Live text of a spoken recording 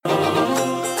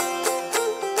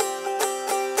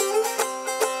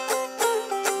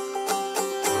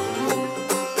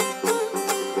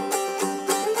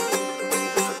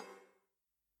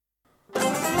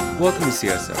Welcome to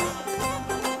CSL.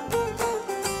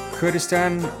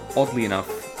 Kurdistan, oddly enough,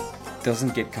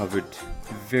 doesn't get covered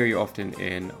very often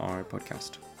in our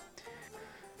podcast.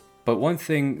 But one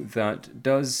thing that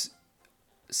does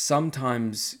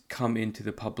sometimes come into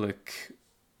the public,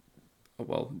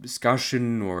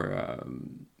 discussion or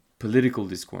political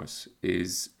discourse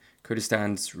is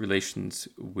Kurdistan's relations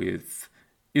with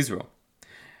Israel.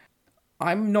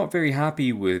 I'm not very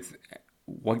happy with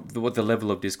what the level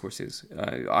of discourse is.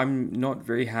 I'm not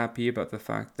very happy about the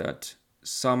fact that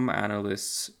some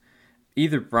analysts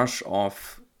either brush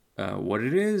off what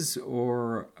it is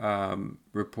or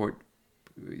report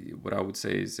what I would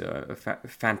say is a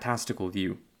fantastical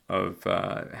view of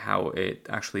how it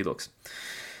actually looks.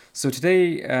 So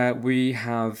today we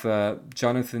have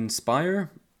Jonathan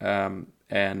Spyer,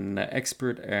 an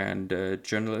expert and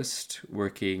journalist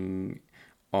working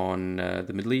on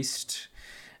the Middle East,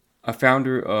 a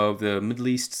founder of the Middle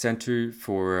East Center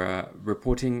for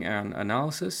Reporting and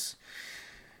Analysis,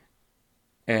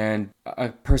 and a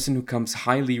person who comes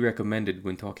highly recommended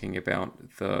when talking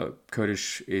about the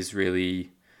Kurdish-Israeli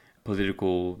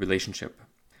political relationship.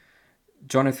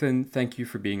 Jonathan, thank you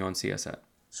for being on CSAT.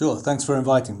 Sure, thanks for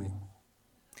inviting me.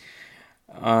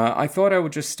 I thought I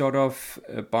would just start off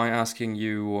by asking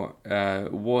you,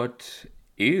 what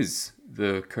is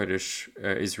the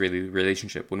Kurdish-Israeli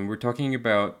relationship? When we're talking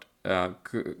about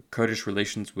Kurdish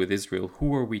relations with Israel,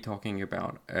 who are we talking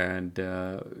about, and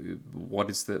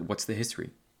what's the history?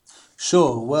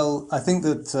 Sure. Well, I think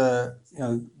that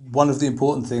one of the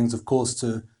important things, of course,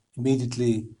 to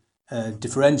immediately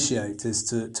differentiate is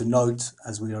to note,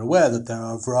 as we are aware, that there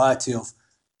are a variety of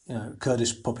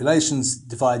Kurdish populations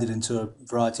divided into a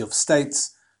variety of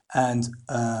states and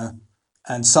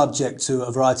subject to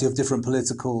a variety of different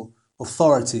political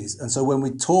authorities. And so when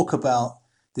we talk about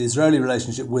the Israeli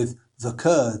relationship with the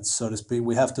Kurds, so to speak,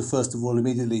 we have to first of all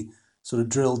immediately sort of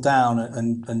drill down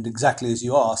and exactly as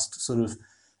you asked, sort of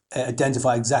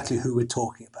identify exactly who we're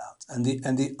talking about. And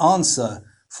the answer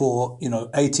for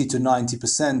 80 to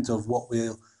 90% of what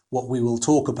we will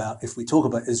talk about if we talk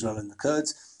about Israel and the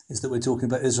Kurds is that we're talking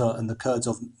about Israel and the Kurds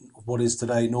of what is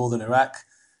today northern Iraq,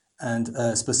 and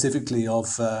specifically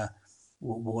of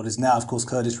what is now, of course,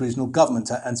 Kurdish regional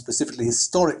government, and specifically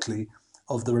historically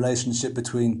of the relationship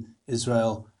between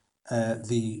Israel,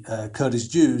 the Kurdish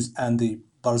Jews, and the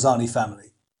Barzani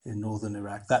family in northern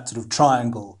Iraq. That sort of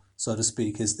triangle, so to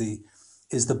speak, is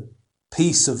the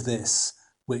piece of this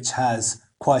which has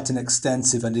quite an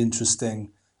extensive and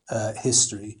interesting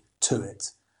history to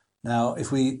it. Now,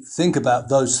 if we think about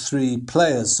those three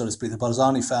players, so to speak, the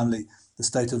Barzani family, the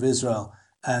State of Israel,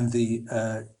 and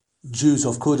the Jews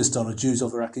of Kurdistan or Jews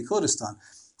of Iraqi Kurdistan,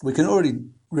 we can already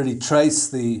really trace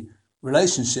the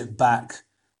relationship back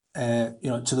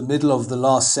to the middle of the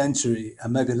last century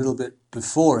and maybe a little bit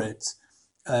before it,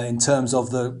 in terms of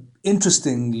the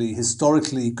interestingly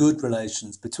historically good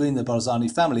relations between the Barzani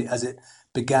family as it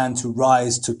began to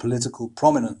rise to political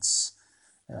prominence,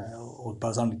 or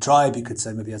Barzani tribe, you could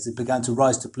say, maybe, as it began to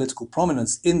rise to political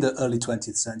prominence in the early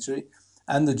 20th century,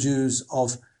 and the Jews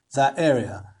of that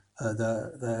area.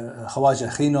 The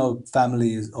Khawaja Khino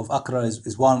family of Accra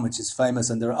is one which is famous,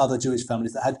 and there are other Jewish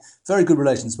families that had very good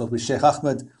relations both with Sheikh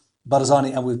Ahmed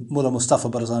Barzani and with Mullah Mustafa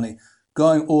Barzani,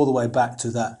 going all the way back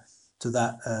to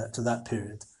that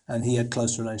period, and he had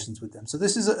close relations with them. So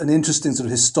this is an interesting sort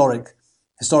of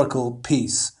historical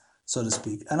piece, so to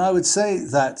speak. And I would say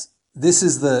that this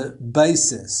is the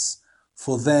basis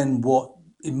for then what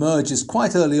emerges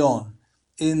quite early on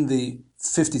in the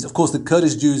 50s. Of course, the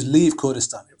Kurdish Jews leave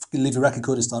Iraqi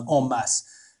Kurdistan en masse,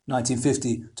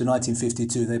 1950 to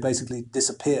 1952. They basically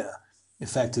disappear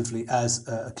effectively as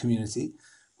a community.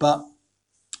 But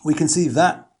we can see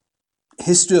that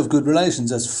history of good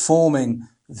relations as forming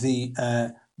the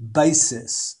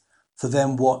basis for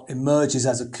then what emerges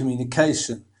as a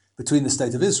communication between the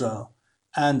State of Israel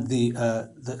and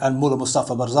and Mullah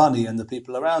Mustafa Barzani and the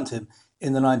people around him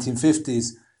in the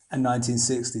 1950s and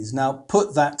 1960s. Now,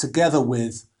 put that together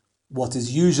with what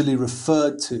is usually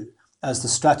referred to as the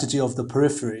strategy of the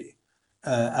periphery,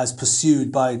 as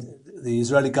pursued by the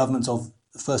Israeli government of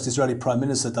the first Israeli Prime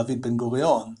Minister, David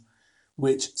Ben-Gurion,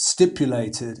 which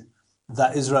stipulated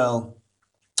that Israel,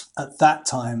 at that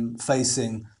time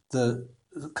facing the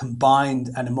combined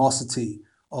animosity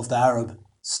of the Arab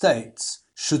states,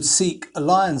 should seek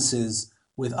alliances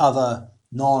with other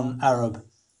non-Arab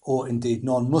or indeed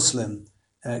non-Muslim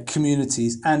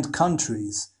communities and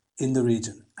countries in the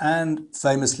region. And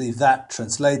famously that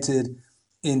translated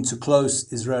into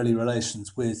close Israeli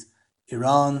relations with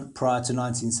Iran prior to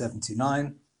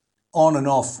 1979, on and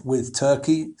off with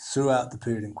Turkey throughout the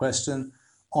period in question,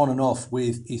 on and off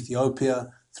with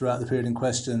Ethiopia throughout the period in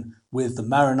question with the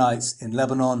Maronites in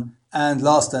Lebanon, and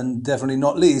last and definitely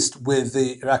not least, with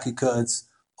the Iraqi Kurds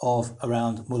of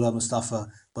around Mullah Mustafa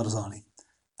Barzani.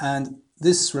 And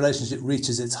this relationship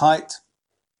reaches its height,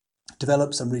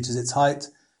 develops and reaches its height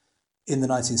in the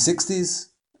 1960s,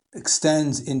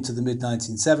 extends into the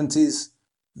mid-1970s,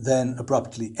 then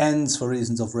abruptly ends for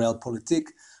reasons of realpolitik.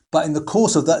 But in the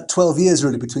course of that 12 years,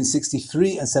 really, between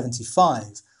 63 and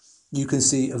 75, you can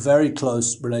see a very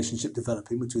close relationship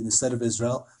developing between the State of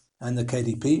Israel and the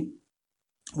KDP,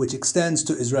 which extends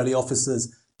to Israeli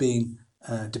officers being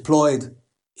deployed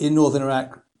in northern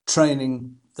Iraq,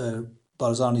 training the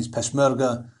Barzani's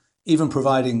Peshmerga, even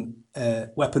providing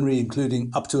weaponry,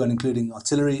 including up to and including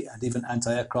artillery and even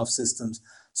anti-aircraft systems.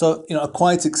 So, a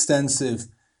quite extensive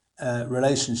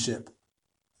relationship.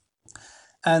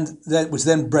 And which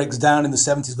then breaks down in the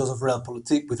 70s because of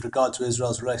realpolitik with regard to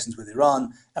Israel's relations with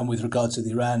Iran and with regard to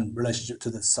the Iran relationship to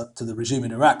the regime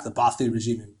in Iraq, the Ba'athi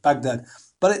regime in Baghdad.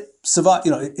 But it survived,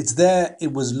 it's there,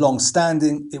 it was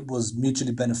long-standing, it was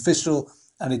mutually beneficial,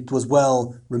 and it was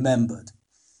well remembered.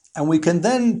 And we can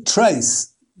then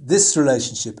trace this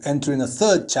relationship entering a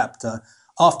third chapter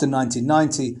after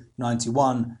 1990,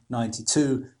 91,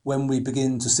 92, when we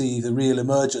begin to see the real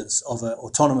emergence of an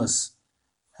autonomous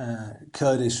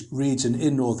Kurdish region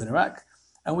in northern Iraq.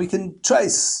 And we can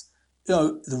trace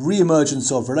the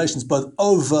re-emergence of relations both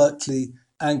overtly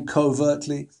and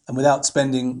covertly, and without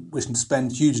wishing to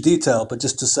spend huge detail, but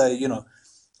just to say,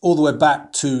 all the way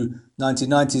back to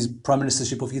 1990s prime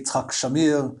ministership of Yitzhak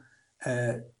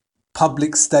Shamir,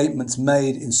 public statements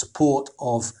made in support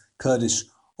of Kurdish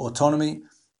autonomy,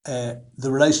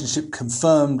 the relationship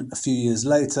confirmed a few years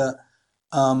later.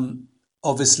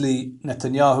 Obviously,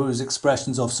 Netanyahu's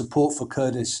expressions of support for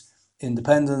Kurdish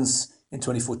independence in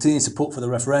 2014, support for the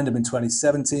referendum in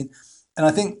 2017, and I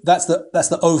think that's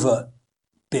the overt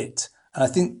bit. And I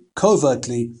think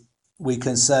covertly, we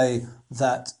can say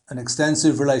that an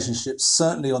extensive relationship,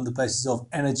 certainly on the basis of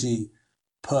energy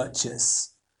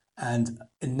purchase and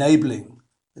enabling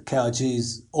the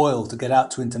KRG's oil to get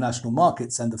out to international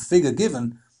markets, and the figure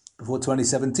given before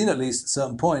 2017, at least, at a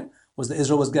certain point, was that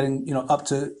Israel was getting up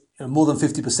to more than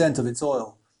 50% of its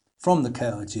oil from the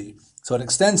KRG. So an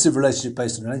extensive relationship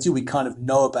based on energy we kind of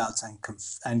know about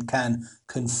and can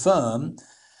confirm.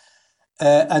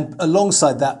 And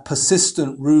alongside that,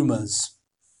 persistent rumors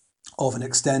of an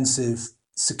extensive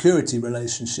security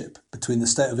relationship between the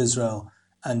State of Israel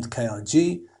and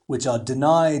KRG, which are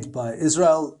denied by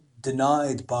Israel,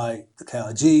 denied by the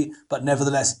KRG, but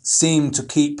nevertheless seem to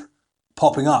keep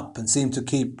popping up and seem to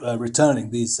keep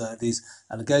returning these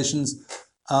allegations.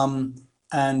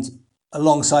 And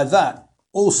alongside that,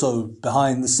 also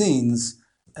behind the scenes,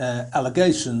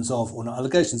 allegations of, or not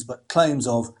allegations, but claims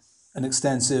of an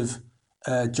extensive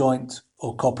joint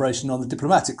or cooperation on the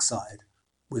diplomatic side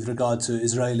with regard to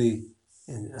Israeli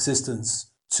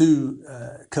assistance to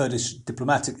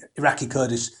Iraqi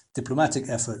Kurdish diplomatic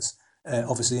efforts,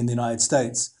 obviously in the United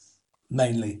States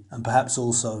mainly, and perhaps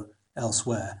also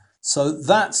elsewhere. So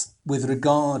that's with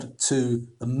regard to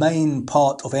the main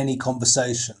part of any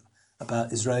conversation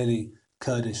about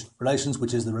Israeli-Kurdish relations,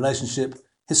 which is the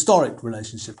historic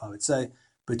relationship, I would say,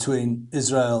 between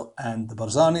Israel and the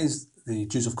Barzanis, the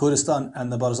Jews of Kurdistan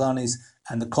and the Barzanis,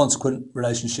 and the consequent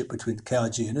relationship between the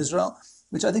KRG and Israel,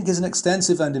 which I think is an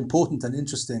extensive and important and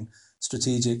interesting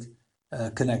strategic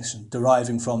connection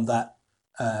deriving from that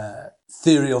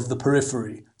theory of the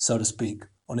periphery, so to speak,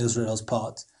 on Israel's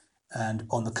part. And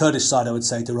on the Kurdish side, I would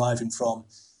say deriving from,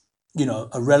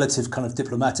 a relative kind of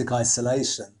diplomatic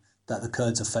isolation that the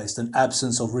Kurds have faced, an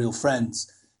absence of real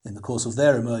friends in the course of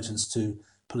their emergence to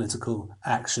political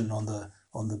action on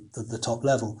the top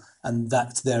level. And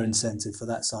that's their incentive for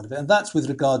that side of it. And that's with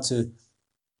regard to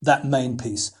that main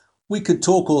piece. We could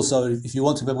talk also, if you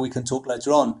want to, maybe we can talk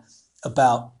later on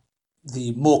about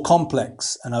the more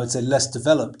complex and I would say less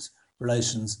developed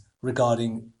relations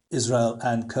regarding Israel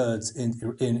and Kurds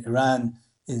in Iran,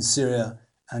 in Syria,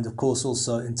 and of course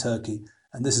also in Turkey.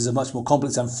 And this is a much more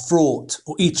complex and fraught,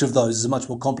 or each of those is a much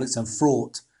more complex and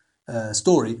fraught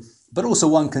story, but also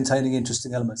one containing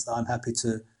interesting elements that I'm happy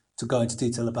to go into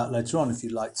detail about later on if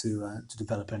you'd like to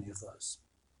develop any of those.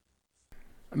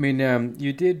 I mean,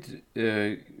 you did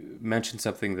mention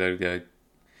something that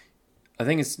I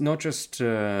think it's not just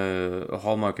a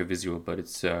hallmark of Israel, but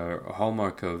it's a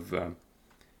hallmark of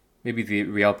maybe the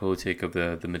realpolitik of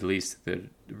the Middle East. The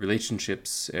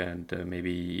relationships and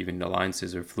maybe even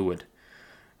alliances are fluid.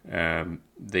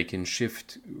 They can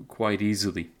shift quite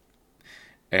easily.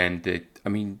 And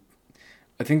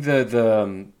I think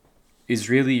the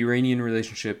Israeli-Iranian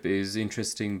relationship is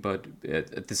interesting, but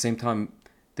at the same time,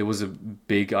 there was a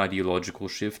big ideological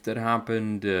shift that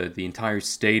happened. The entire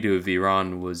state of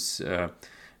Iran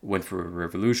went for a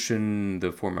revolution.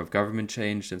 The form of government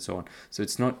changed, and so on. So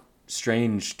it's not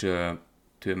strange to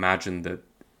imagine that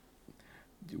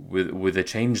with a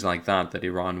change like that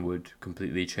Iran would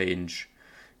completely change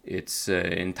its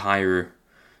entire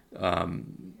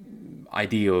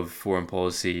idea of foreign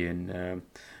policy and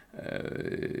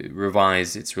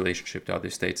revise its relationship to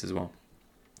other states as well.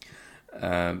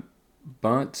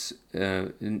 But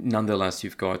nonetheless,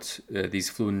 you've got these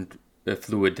fluid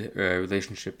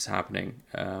relationships happening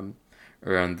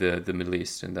around the Middle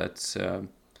East, and that's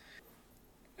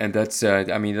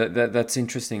I mean that's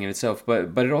interesting in itself.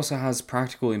 But it also has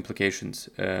practical implications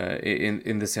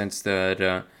in the sense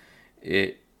that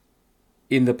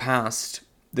in the past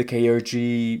the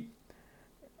KRG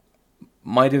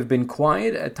might have been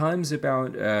quiet at times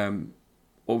about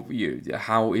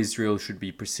how Israel should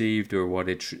be perceived or what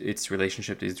its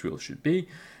relationship to Israel should be,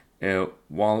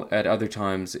 while at other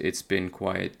times it's been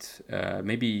quite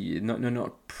maybe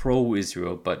not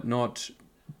pro-Israel, but not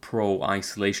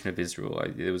pro-isolation of Israel.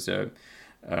 There was an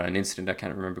incident I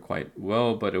can't remember quite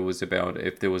well, but it was about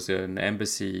if there was an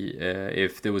embassy,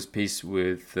 if there was peace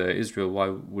with Israel, why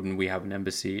wouldn't we have an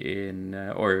embassy in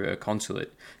or a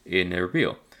consulate in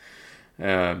Erbil?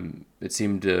 It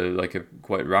seemed like a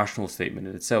quite rational statement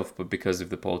in itself, but because of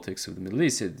the politics of the Middle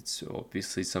East, it's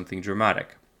obviously something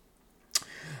dramatic.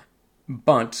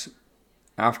 But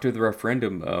after the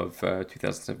referendum of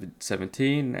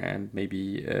 2017 and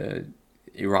maybe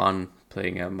Iran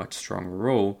playing a much stronger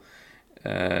role,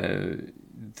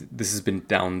 this has been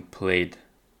downplayed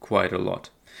quite a lot.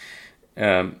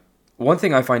 One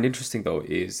thing I find interesting, though,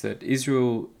 is that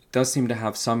Israel does seem to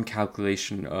have some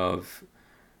calculation of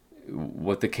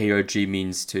what the KRG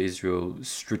means to Israel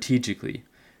strategically.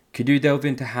 Could you delve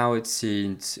into how it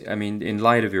sees, I mean, in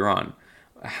light of Iran,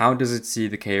 how does it see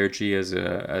the KRG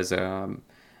as a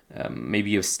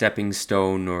maybe a stepping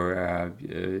stone or a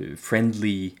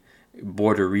friendly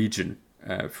border region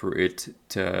for it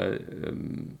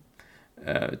to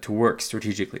work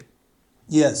strategically?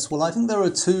 Yes, well, I think there are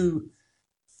two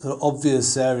sort of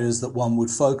obvious areas that one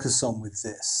would focus on with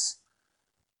this.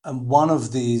 And one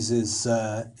of these is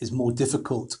more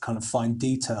difficult to kind of find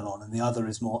detail on, and the other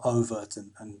is more overt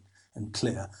and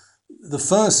clear. The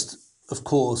first, of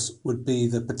course, would be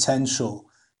the potential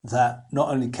that not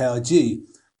only KRG,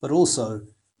 but also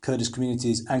Kurdish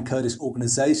communities and Kurdish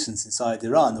organizations inside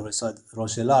Iran, or inside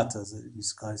Rojhelat, as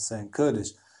these guys say in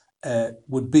Kurdish,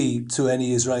 would be to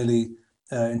any Israeli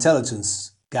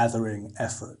intelligence gathering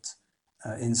effort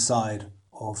inside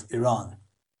of Iran.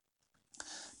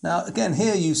 Now, again,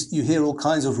 here you hear all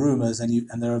kinds of rumors,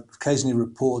 and there are occasionally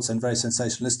reports, and very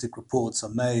sensationalistic reports are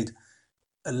made,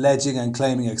 alleging and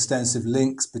claiming extensive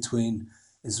links between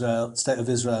Israel, State of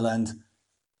Israel, and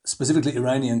specifically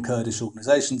Iranian Kurdish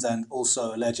organizations, and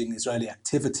also alleging Israeli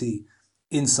activity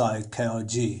inside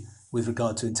KRG with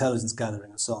regard to intelligence gathering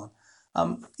and so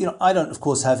on. I don't, of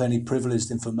course, have any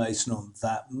privileged information on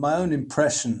that. My own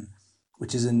impression,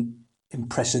 which is an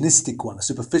impressionistic one, a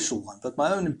superficial one, but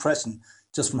my own impression,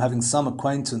 just from having some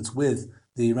acquaintance with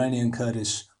the Iranian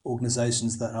Kurdish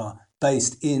organizations that are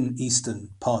based in eastern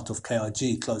part of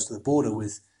KRG, close to the border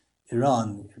with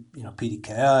Iran,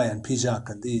 PDKI and PJAK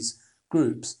and these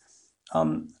groups,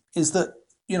 is that,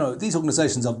 these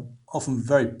organizations are often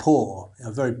very poor,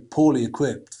 very poorly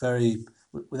equipped,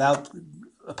 without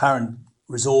apparent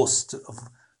recourse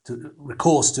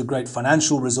to great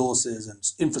financial resources and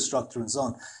infrastructure and so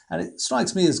on. And it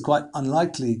strikes me as quite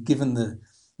unlikely, given the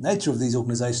nature of these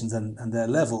organizations and their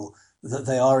level, that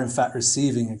they are in fact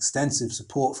receiving extensive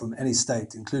support from any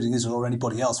state, including Israel or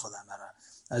anybody else for that matter.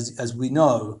 As we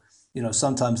know,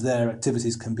 sometimes their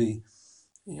activities can be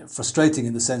frustrating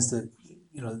in the sense that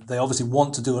they obviously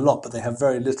want to do a lot, but they have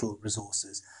very little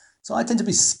resources. So I tend to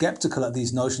be skeptical at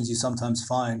these notions you sometimes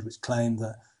find, which claim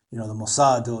that the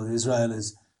Mossad or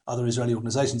other Israeli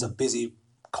organizations are busy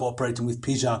cooperating with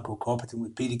PJAK or cooperating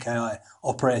with PDKI,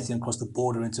 operating across the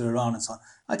border into Iran and so on.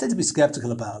 I tend to be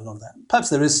skeptical about a lot of that. Perhaps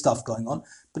there is stuff going on,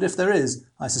 but if there is,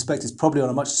 I suspect it's probably on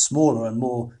a much smaller and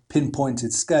more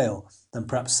pinpointed scale than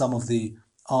perhaps some of the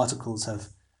articles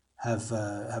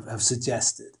have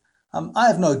suggested. I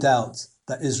have no doubt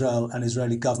that Israel and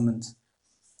Israeli government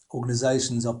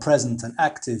organizations are present and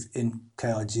active in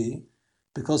KRG,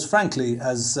 because frankly,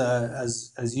 as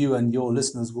you and your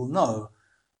listeners will know,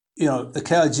 the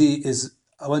KRG is,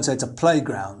 I won't say it's a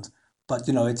playground, but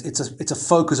it's a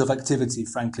focus of activity,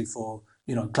 frankly, for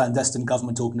clandestine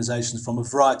government organizations from a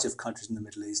variety of countries in the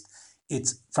Middle East.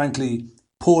 It's frankly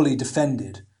poorly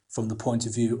defended from the point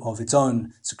of view of its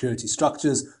own security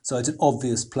structures, so it's an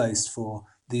obvious place for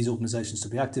these organizations to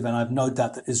be active. And I have no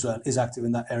doubt that Israel is active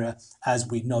in that area, as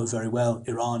we know very well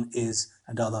Iran is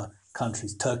and other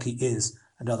countries. Turkey is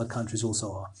and other countries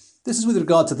also are. This is with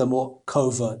regard to the more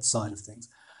covert side of things.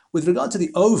 With regard to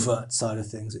the overt side of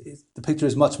things, the picture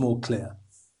is much more clear.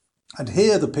 And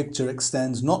here the picture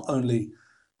extends not only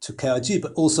to KRG,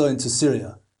 but also into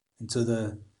Syria, into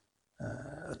the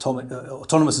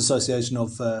Autonomous Association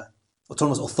of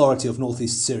Autonomous Authority of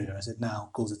Northeast Syria, as it now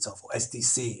calls itself, or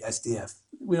SDC, SDF.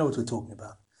 We know what we're talking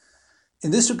about.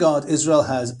 In this regard, Israel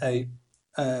has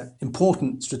an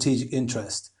important strategic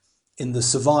interest in the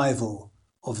survival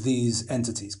of these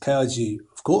entities, KRG,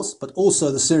 of course, but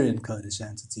also the Syrian Kurdish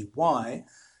entity. Why?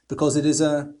 Because it is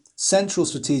a central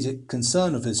strategic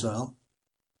concern of Israel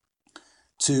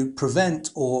to prevent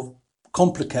or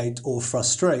complicate or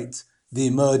frustrate the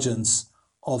emergence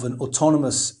of an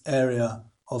autonomous area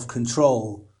of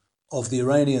control of the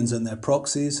Iranians and their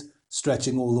proxies,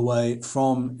 stretching all the way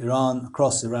from Iran,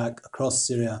 across Iraq, across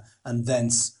Syria, and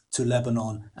thence to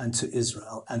Lebanon and to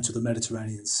Israel and to the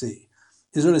Mediterranean Sea.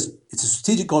 It's a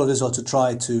strategic goal of Israel to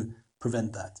try to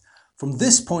prevent that. From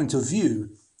this point of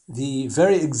view, the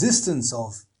very existence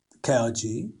of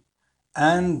KRG,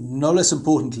 and no less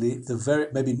importantly,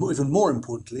 maybe even more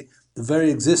importantly, the very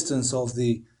existence of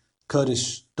the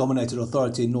Kurdish-dominated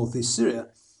authority in northeast Syria,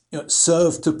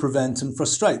 serve to prevent and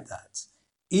frustrate that.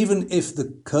 Even if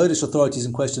the Kurdish authorities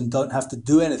in question don't have to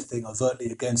do anything overtly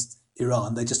against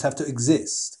Iran, they just have to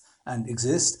exist and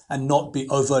not be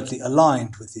overtly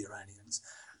aligned with the Iranians.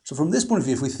 So from this point of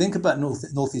view, if we think about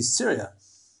northeast Syria,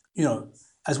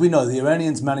 as we know, the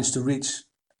Iranians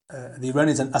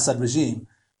and Assad regime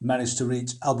managed to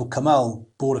reach Abu Kamal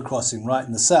border crossing right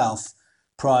in the south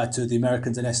prior to the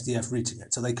Americans and SDF reaching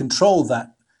it. So they controlled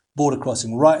that border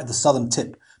crossing right at the southern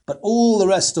tip. But all the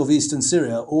rest of eastern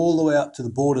Syria, all the way up to the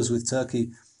borders with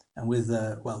Turkey and with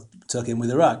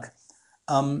Iraq,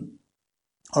 are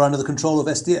under the control of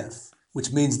SDF,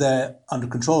 which means they're under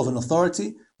control of an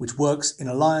authority which works in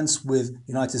alliance with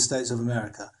the United States of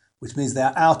America, which means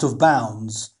they're out of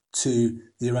bounds to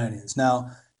the Iranians.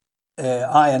 Now,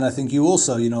 I think you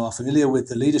also, are familiar with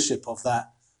the leadership of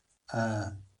that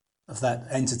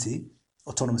entity,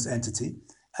 autonomous entity,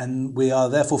 and we are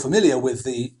therefore familiar with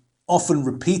the often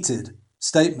repeated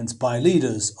statements by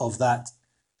leaders of that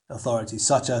authority,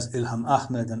 such as Ilham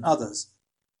Ahmed and others,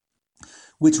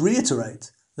 which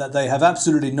reiterate that they have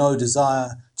absolutely no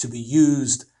desire to be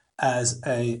used as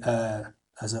a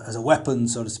weapon,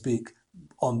 so to speak,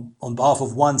 on behalf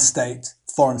of one state,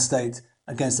 foreign state,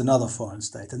 against another foreign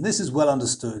state. And this is well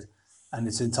understood and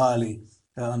it's entirely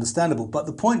understandable. But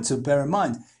the point to bear in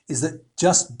mind is that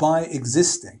just by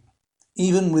existing,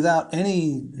 even without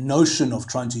any notion of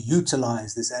trying to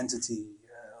utilize this entity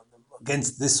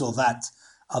against this or that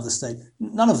other state,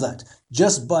 none of that,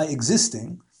 just by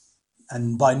existing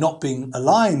and by not being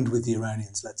aligned with the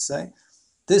Iranians, let's say,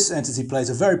 this entity plays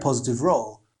a very positive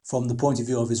role from the point of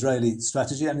view of Israeli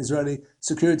strategy and Israeli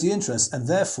security interests. And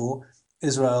therefore,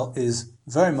 Israel is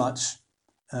very much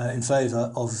in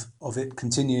favor of it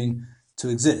continuing to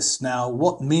exist. Now,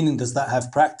 what meaning does that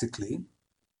have practically?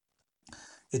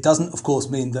 It doesn't, of course,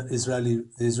 mean that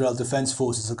the Israel Defense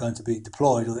Forces are going to be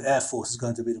deployed, or the Air Force is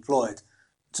going to be deployed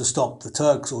to stop the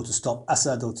Turks or to stop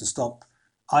Assad or to stop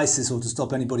ISIS or to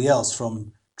stop anybody else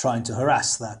from trying to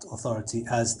harass that authority,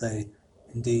 as they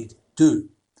indeed do.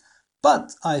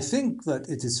 But I think that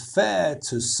it is fair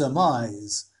to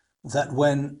surmise that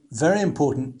when very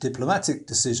important diplomatic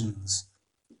decisions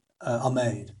are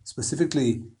made,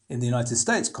 specifically in the United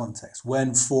States context,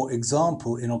 when, for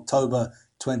example, in October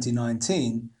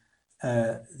 2019,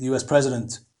 the US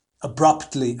president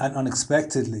abruptly and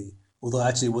unexpectedly, although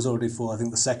actually it was already for, I think,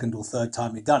 the second or third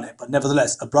time he'd done it, but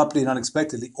nevertheless, abruptly and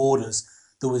unexpectedly orders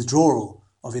the withdrawal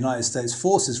of United States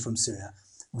forces from Syria,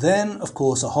 then, of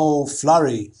course, a whole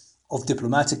flurry of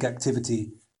diplomatic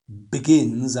activity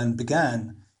began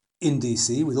in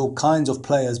DC, with all kinds of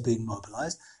players being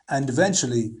mobilized, and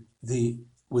eventually the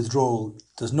withdrawal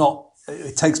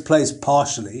it takes place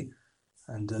partially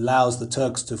and allows the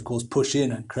Turks to, of course, push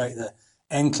in and create the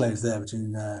enclave there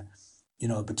between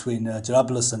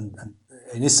Jarablus and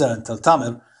Inissa and Tel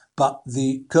Tamer. But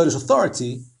the Kurdish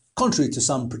authority, contrary to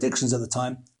some predictions at the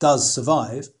time, does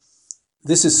survive.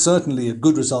 This is certainly a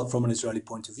good result from an Israeli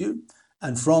point of view.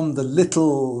 And from the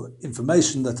little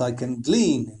information that I can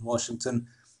glean in Washington,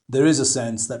 there is a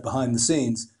sense that behind the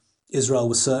scenes, Israel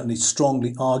was certainly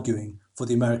strongly arguing for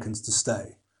the Americans to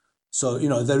stay. So,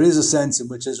 there is a sense in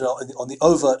which Israel, on the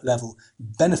overt level,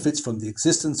 benefits from the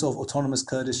existence of autonomous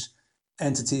Kurdish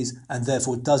entities and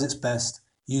therefore does its best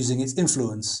using its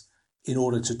influence in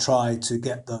order to try to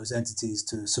get those entities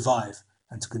to survive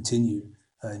and to continue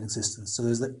in existence. So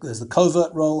there's the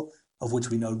covert role, of which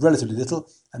we know relatively little,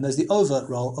 and there's the overt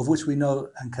role, of which we know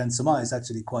and can surmise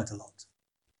actually quite a lot.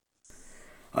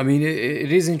 I mean,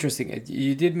 it is interesting.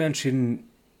 You did mention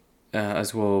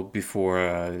as well before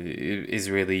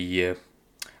Israeli.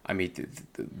 I mean,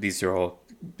 these are all.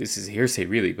 This is hearsay,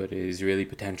 really, but Israeli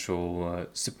potential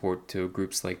support to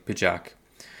groups like PJAK.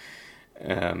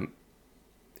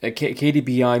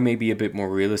 KDPI may be a bit more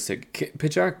realistic.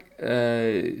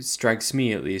 PJAK strikes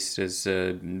me, at least, as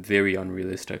very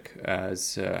unrealistic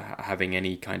as having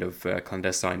any kind of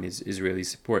clandestine Israeli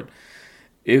support.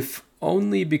 If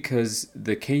only because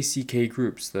the KCK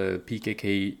groups, the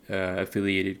PKK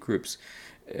affiliated groups,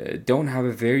 don't have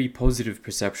a very positive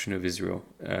perception of Israel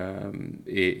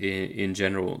in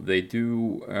general. They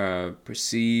do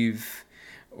perceive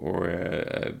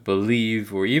or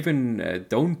believe, or even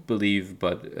don't believe,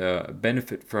 but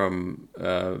benefit from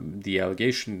the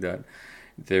allegation that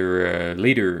their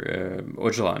leader,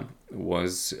 Öcalan,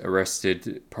 was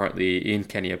arrested partly in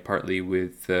Kenya, partly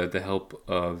with the help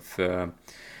of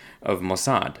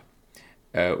Mossad.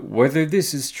 Whether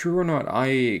this is true or not,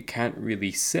 I can't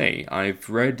really say. I've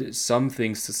read some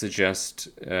things to suggest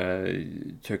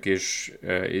Turkish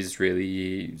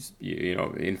Israeli,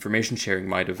 information sharing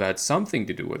might have had something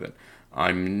to do with it.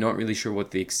 I'm not really sure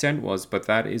what the extent was, but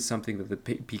that is something that the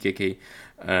PKK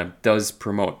does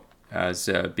promote as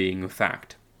being a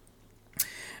fact.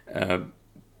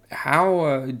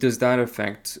 How does that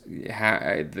affect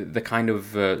the kind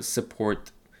of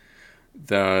support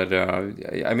that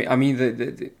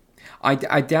I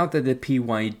doubt that the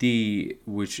PYD,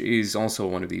 which is also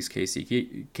one of these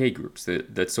KCK groups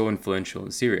that's so influential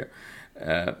in Syria,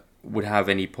 would have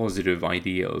any positive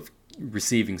idea of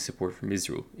receiving support from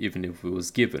Israel, even if it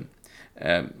was given.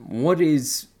 What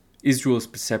is Israel's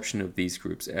perception of these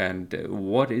groups, and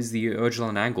what is the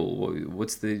Öcalan angle?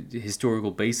 What's the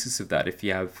historical basis of that, if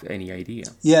you have any idea?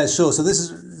 Yeah, sure. So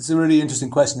it's a really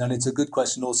interesting question, and it's a good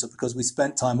question also because we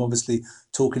spent time obviously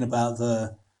talking about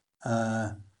the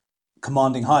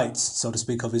commanding heights, so to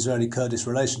speak, of Israeli-Kurdish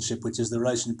relationship, which is the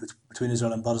relationship between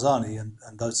Israel and Barzani and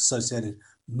those associated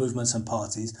movements and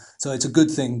parties. So it's a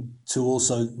good thing to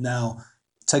also now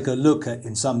take a look at,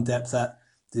 in some depth, at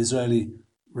the Israeli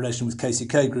relation with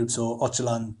KCK groups or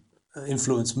Öcalan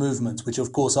influenced movements, which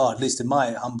of course are, at least in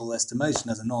my humble estimation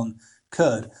as a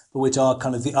non-Kurd, but which are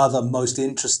kind of the other most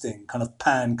interesting kind of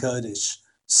pan-Kurdish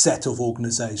set of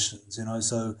organizations,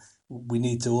 so we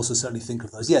need to also certainly think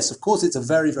of those. Yes, of course, it's a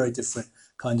very, very different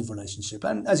kind of relationship.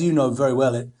 And as you know very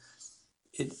well,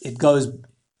 it goes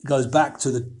back to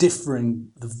the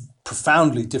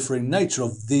profoundly differing nature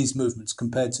of these movements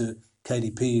compared to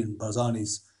KDP and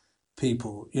Barzani's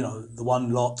people, the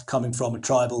one lot coming from a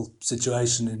tribal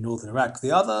situation in northern Iraq,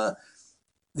 the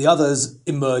others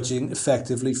emerging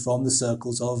effectively from the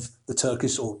circles of the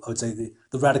Turkish, or I would say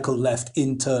the radical left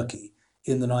in Turkey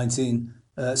in the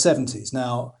 1970s.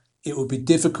 Now, it would be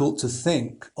difficult to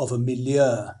think of a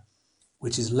milieu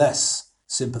which is less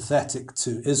sympathetic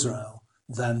to Israel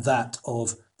than that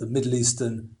of the Middle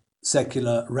Eastern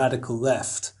secular radical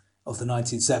left of the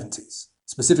 1970s,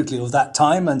 specifically of that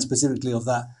time and specifically of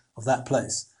that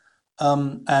place.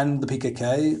 And the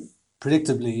PKK,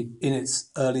 predictably, in its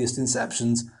earliest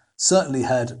inceptions, certainly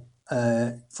had,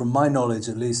 from my knowledge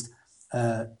at least,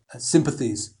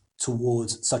 sympathies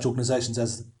towards such organizations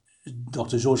as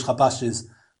Dr. George Habash's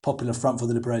Popular Front for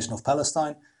the Liberation of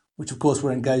Palestine, which of course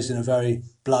were engaged in a very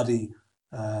bloody,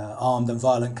 armed and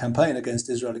violent campaign against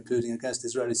Israel, including against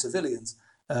Israeli civilians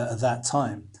at that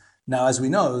time. Now, as we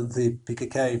know, the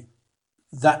PKK,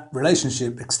 that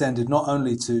relationship extended not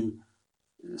only to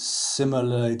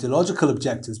similar ideological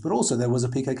objectives, but also there was a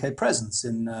PKK presence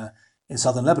in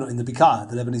southern Lebanon, in the Bekaa,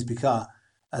 the Lebanese Bekaa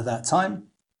at that time.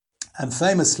 And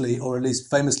famously, or at least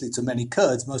famously to many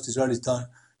Kurds, most Israelis don't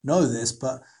know this,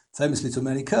 but famously to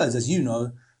many Kurds, as you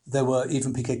know, there were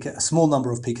even a small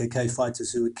number of PKK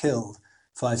fighters who were killed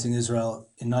fighting Israel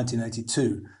in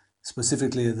 1982,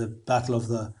 specifically at the Battle of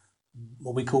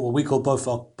what we call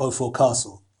Beaufort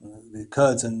Castle. The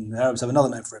Kurds and the Arabs have another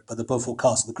name for it, but the Beaufort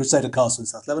Castle, the Crusader Castle in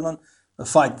South Lebanon, a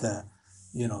fight there,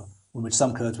 in which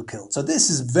some Kurds were killed. So this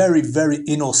is very, very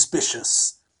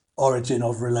inauspicious origin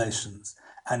of relations.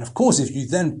 And of course, if you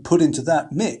then put into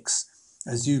that mix,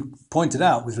 as you pointed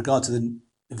out with regard to the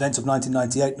events of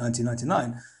 1998,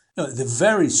 1999, the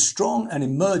very strong and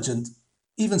emergent,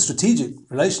 even strategic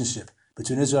relationship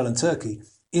between Israel and Turkey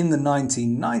in the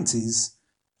 1990s,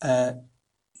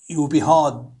 it would be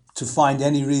hard to find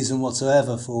any reason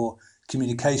whatsoever for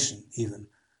communication even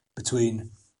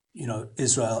between,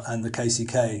 Israel and the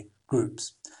KCK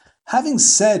groups. Having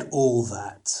said all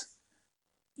that,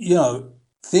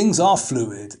 things are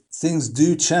fluid, things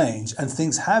do change, and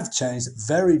things have changed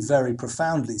very, very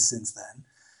profoundly since then.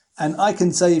 And I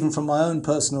can say, even from my own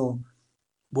personal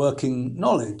working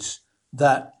knowledge,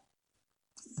 that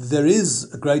there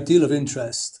is a great deal of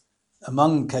interest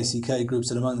among KCK groups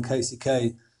and among the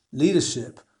KCK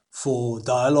leadership for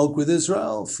dialogue with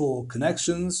Israel, for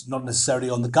connections, not necessarily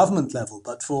on the government level,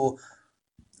 but for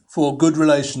good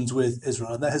relations with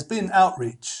Israel. And there has been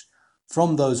outreach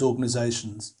from those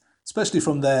organizations, especially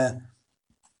from their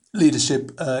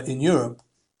leadership in Europe,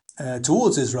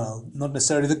 towards Israel, not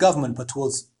necessarily the government, but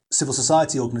towards civil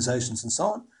society organizations and so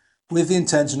on, with the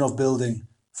intention of building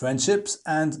friendships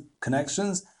and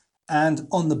connections, and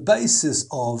on the basis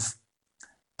of,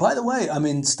 by the way, I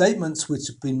mean, statements which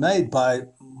have been made by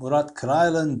Murat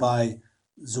Karayalın, by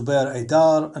Zubair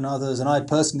Aydar and others, and I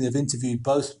personally have interviewed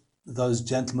both those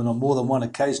gentlemen on more than one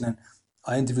occasion, and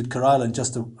I interviewed Karayalın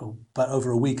just about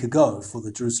over a week ago for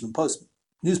the Jerusalem Post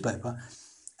newspaper,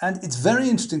 and it's very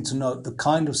interesting to note the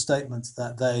kind of statements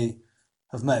that they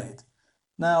have made.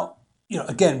 Now,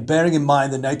 again, bearing in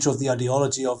mind the nature of the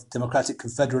ideology of democratic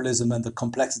confederalism and the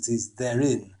complexities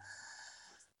therein,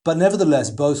 but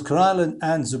nevertheless, both Karayalın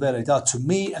and Zubair Aydar, to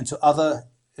me and to other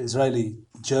Israeli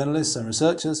journalists and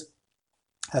researchers,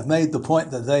 have made the point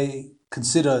that they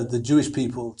consider the Jewish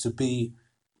people to be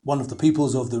one of the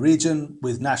peoples of the region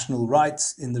with national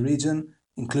rights in the region,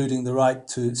 including the right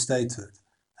to statehood.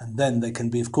 And then they can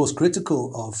be, of course,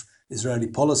 critical of Israeli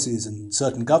policies and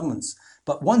certain governments.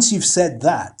 But once you've said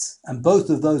that, and both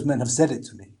of those men have said it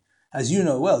to me, as you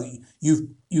know well,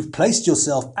 you've placed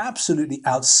yourself absolutely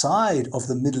outside of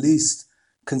the Middle East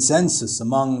consensus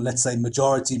among, let's say,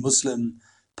 majority Muslim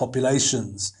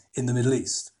populations in the Middle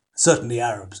East, certainly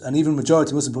Arabs, and even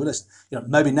majority Muslim populations.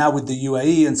 Maybe now with the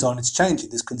UAE and so on, it's changing.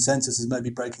 This consensus is maybe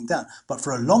breaking down. But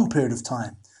for a long period of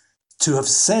time, to have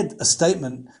said a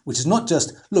statement which is not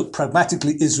just, look,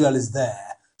 pragmatically Israel is there,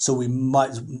 so we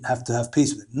might have to have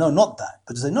peace with it. No, not that.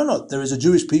 But to say, no, there is a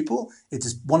Jewish people. It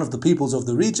is one of the peoples of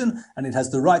the region, and it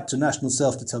has the right to national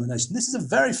self-determination. This is a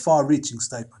very far-reaching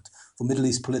statement for Middle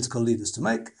East political leaders to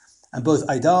make. And both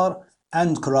Aydar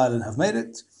and Karayalın have made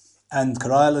it. And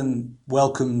Karayalın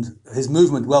his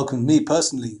movement welcomed me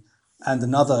personally and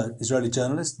another Israeli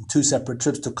journalist in two separate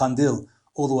trips to Kandil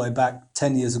all the way back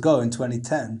 10 years ago in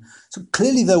 2010. So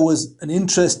clearly there was an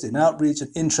interest in outreach,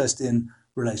 an interest in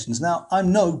relations. Now,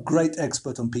 I'm no great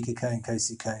expert on PKK and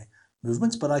KCK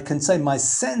movements, but I can say my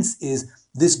sense is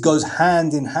this goes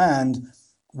hand in hand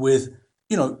with,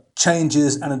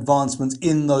 changes and advancements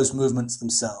in those movements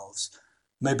themselves.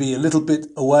 Maybe a little bit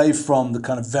away from the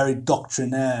kind of very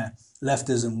doctrinaire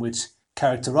leftism which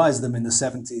characterized them in the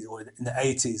 70s or in the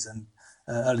 80s and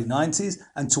early 90s,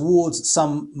 and towards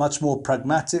some much more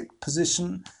pragmatic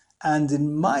position. And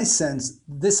in my sense,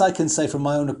 this I can say from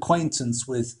my own acquaintance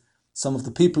with some of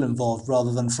the people involved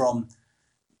rather than from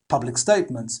public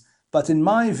statements. But in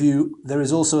my view, there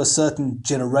is also a certain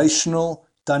generational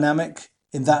dynamic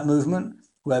in that movement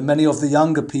where many of the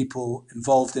younger people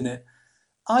involved in it,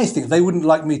 I think they wouldn't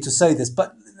like me to say this,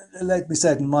 but let me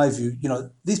say it in my view,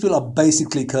 these people are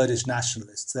basically Kurdish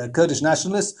nationalists. They're Kurdish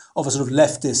nationalists of a sort of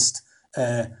leftist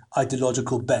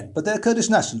ideological bent, but they're Kurdish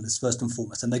nationalists first and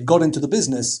foremost, and they got into the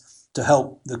business to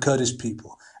help the Kurdish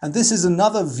people. And this is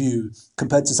another view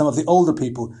compared to some of the older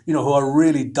people, who are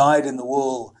really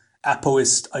dyed-in-the-wool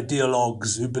Apoist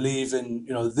ideologues who believe in,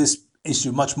 this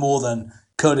issue much more than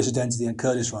Kurdish identity and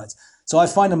Kurdish rights. So I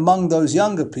find among those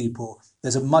younger people,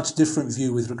 there's a much different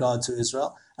view with regard to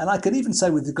Israel. And I can even say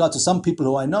with regard to some people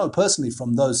who I know personally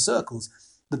from those circles,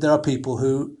 that there are people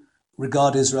who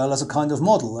regard Israel as a kind of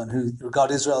model and who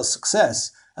regard Israel's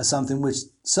success as something which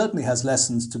certainly has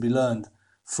lessons to be learned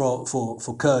for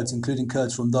Kurds, including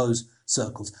Kurds from those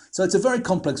circles. So it's a very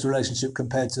complex relationship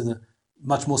compared to the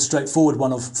much more straightforward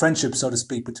one of friendship, so to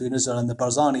speak, between Israel and the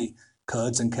Barzani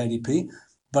Kurds and KDP.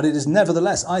 But it is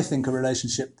nevertheless, I think, a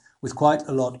relationship with quite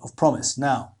a lot of promise.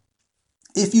 Now,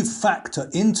 if you factor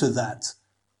into that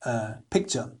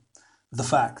picture the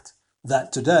fact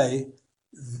that today,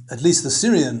 at least the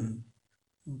Syrian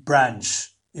branch,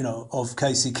 of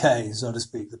KCK, so to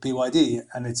speak, the PYD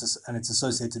and its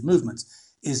associated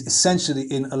movements, is essentially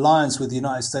in alliance with the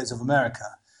United States of America.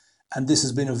 And this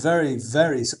has been a very,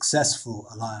 very successful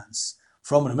alliance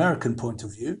from an American point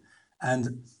of view.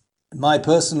 And my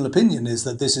personal opinion is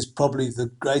that this is probably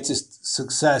the greatest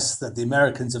success that the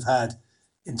Americans have had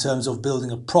in terms of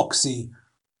building a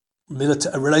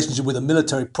relationship with a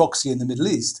military proxy in the Middle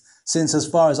East, since, as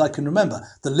far as I can remember,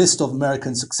 the list of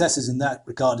American successes in that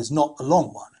regard is not a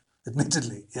long one,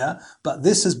 admittedly, but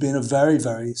this has been a very,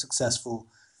 very successful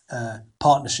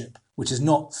partnership, which is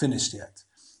not finished yet.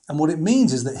 And what it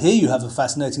means is that here you have a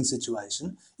fascinating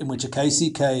situation in which a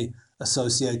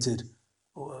KCK-associated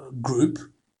group,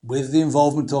 with the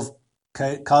involvement of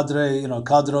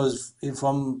cadres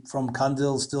from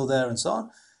Kandil still there and so on,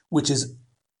 which is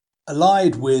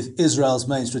allied with Israel's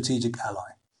main strategic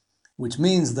ally, which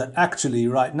means that actually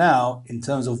right now, in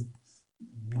terms of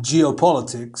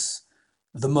geopolitics,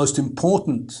 the most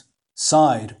important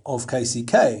side of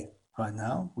KCK right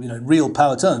now, in real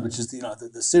power terms, which is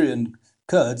the Syrian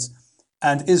Kurds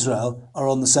and Israel are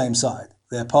on the same side.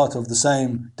 They're part of the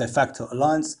same de facto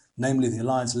alliance, namely the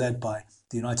alliance led by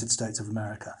the United States of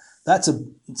America. That's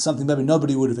something maybe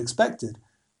nobody would have expected,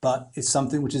 but it's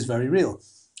something which is very real.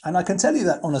 And I can tell you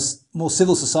that on a more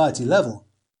civil society level,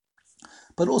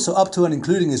 but also up to and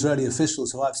including Israeli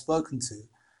officials who I've spoken to,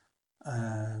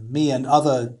 me and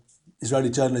other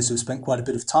Israeli journalists who have spent quite a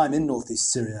bit of time in northeast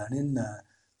Syria and in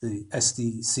the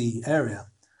SDC area.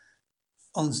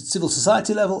 On civil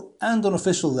society level and on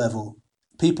official level,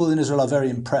 people in Israel are very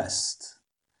impressed.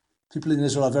 People in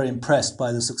Israel are very impressed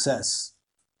by the success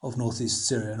of northeast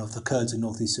Syria and of the Kurds in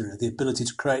northeast Syria, the ability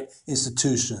to create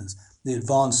institutions, the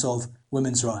advance of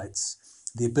women's rights,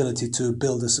 the ability to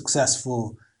build a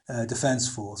successful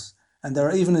defense force. And there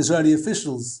are even Israeli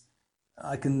officials,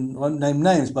 won't name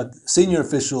names, but senior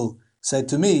official said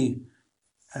to me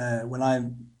when I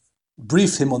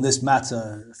briefed him on this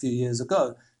matter a few years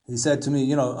ago, he said to me,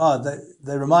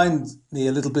 they remind me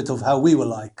a little bit of how we were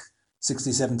like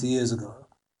 60, 70 years ago,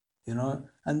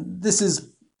 and this is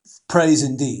praise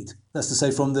indeed. That's to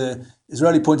say, from the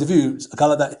Israeli point of view, a guy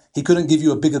like that, he couldn't give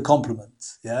you a bigger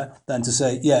compliment, than to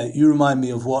say, you remind me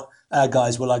of what our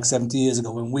guys were like 70 years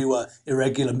ago when we were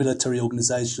irregular military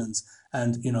organizations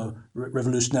and,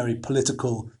 revolutionary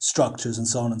political structures and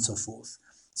so on and so forth.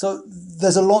 So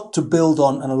there's a lot to build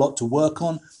on and a lot to work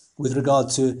on with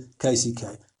regard to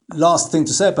KCK. Last thing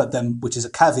to say about them, which is a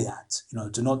caveat,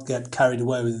 to not get carried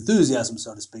away with enthusiasm,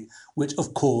 so to speak, which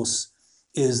of course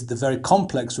is the very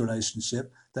complex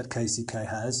relationship that KCK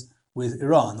has with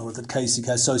Iran, or that KCK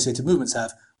associated movements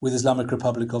have with Islamic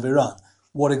Republic of Iran.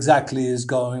 What exactly is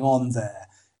going on there?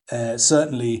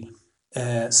 Certainly,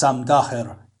 Sam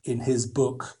Daher, in his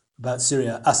book about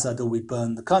Syria, Assad or We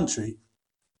Burn the Country,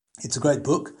 it's a great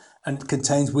book, and it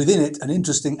contains within it an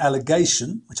interesting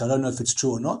allegation, which I don't know if it's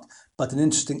true or not, but an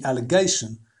interesting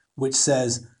allegation which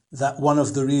says that one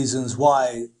of the reasons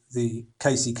why the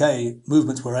KCK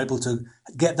movements were able to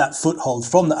get that foothold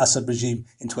from the Assad regime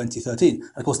in 2013,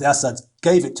 and of course the Assads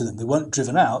gave it to them, they weren't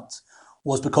driven out,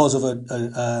 was because of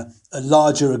a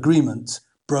larger agreement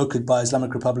brokered by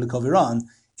Islamic Republic of Iran,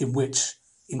 in which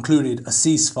included a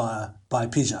ceasefire by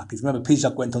PIJAK. If you remember,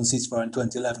 PIJAK went on ceasefire in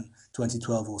 2011,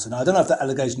 2012 also. Now, I don't know if that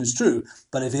allegation is true,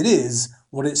 but if it is,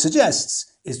 what it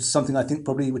suggests is something I think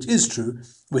probably which is true,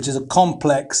 which is a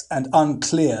complex and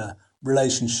unclear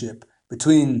relationship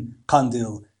between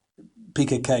Kandil,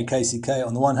 PKK, KCK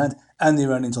on the one hand, and the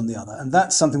Iranians on the other. And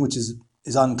that's something which is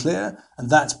unclear, and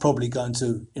that's probably going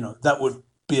to, that would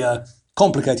be a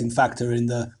complicating factor in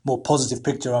the more positive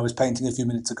picture I was painting a few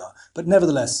minutes ago. But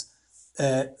nevertheless,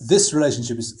 this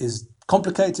relationship is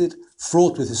complicated,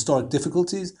 fraught with historic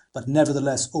difficulties, but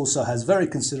nevertheless also has very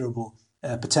considerable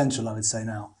potential, I would say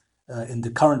now, in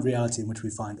the current reality in which we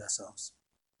find ourselves.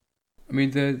 I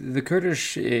mean, the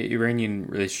Kurdish-Iranian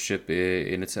relationship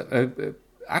in itself...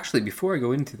 actually, before I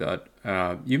go into that,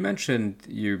 you mentioned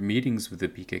your meetings with the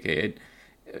PKK.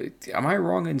 Am I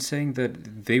wrong in saying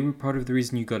that they were part of the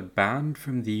reason you got banned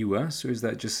from the US, or is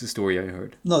that just a story I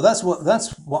heard? No, that's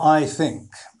what I think.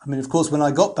 I mean, of course, when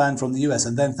I got banned from the US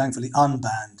and then thankfully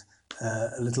unbanned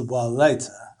a little while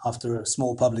later after a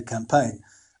small public campaign,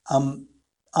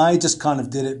 I just kind of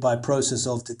did it by process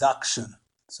of deduction,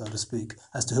 so to speak,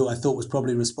 as to who I thought was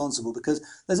probably responsible, because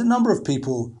there's a number of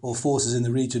people or forces in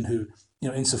the region who,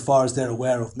 insofar as they're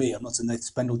aware of me, I'm not saying they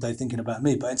spend all day thinking about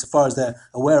me, but insofar as they're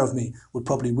aware of me, would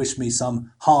probably wish me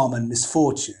some harm and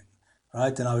misfortune,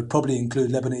 right? And I would probably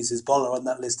include Lebanese Hezbollah on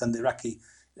that list and the Iraqi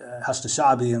Hashd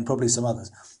al-Sha'bi and probably some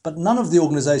others. But none of the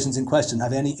organizations in question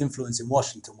have any influence in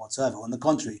Washington whatsoever. On the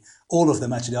contrary, all of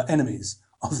them actually are enemies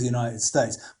of the United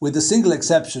States, with the single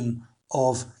exception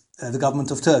of the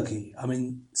government of Turkey. I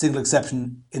mean, single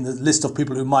exception in the list of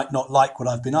people who might not like what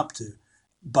I've been up to,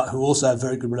 but who also have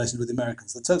very good relations with the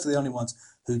Americans. The Turks are the only ones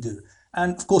who do.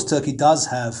 And of course, Turkey does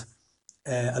have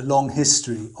a long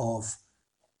history of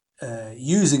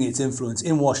using its influence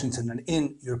in Washington and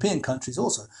in European countries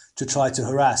also to try to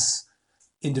harass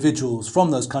individuals from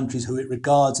those countries who it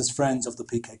regards as friends of the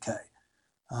PKK.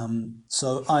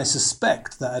 So I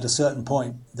suspect that at a certain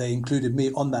point they included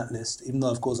me on that list, even though,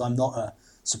 of course, I'm not a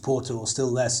supporter or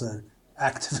still less an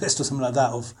activist or something like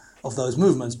that of those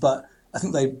movements. But I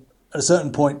think they, at a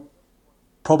certain point,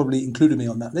 probably included me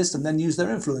on that list and then used their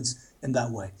influence in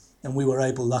that way. And we were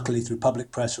able, luckily, through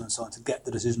public pressure and so on, to get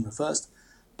the decision reversed.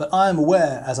 But I am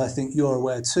aware, as I think you're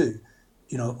aware too,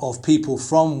 of people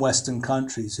from Western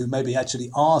countries who maybe actually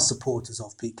are supporters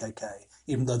of PKK,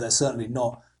 even though they're certainly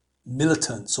not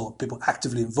militants or people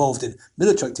actively involved in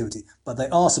military activity, but they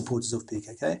are supporters of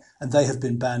PKK, and they have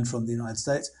been banned from the United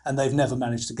States, and they've never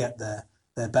managed to get their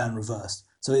ban reversed.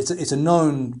 So it's a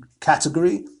known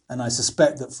category, and I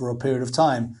suspect that for a period of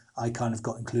time, I kind of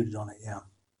got included on it. Yeah.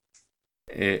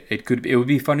 It would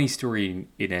be a funny story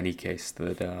in any case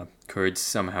that Kurds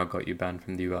somehow got you banned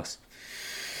from the US.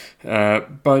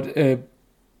 But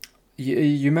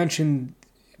you mentioned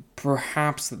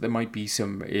perhaps that there might be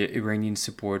some Iranian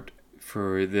support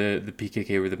for the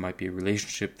PKK, or there might be a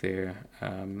relationship there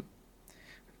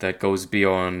that goes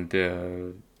beyond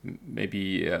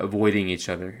maybe avoiding each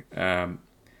other.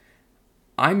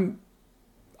 I'm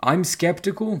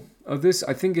skeptical of this.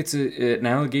 I think it's an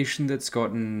allegation that's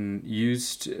gotten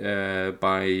used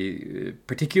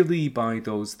particularly by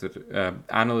those that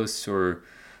analysts or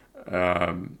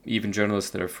even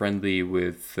journalists that are friendly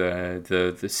with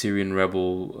the Syrian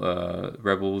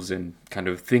rebels and kind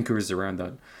of thinkers around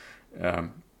that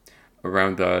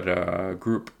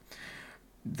group.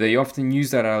 They often use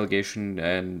that allegation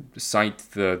and cite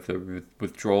the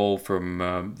withdrawal from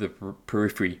the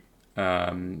periphery,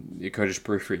 the Kurdish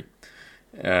periphery,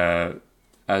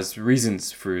 as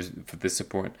reasons for this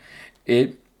support.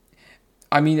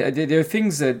 I mean, there are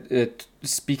things that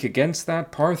speak against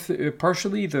that.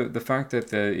 Partially, the fact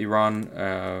that Iran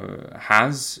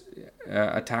has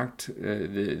attacked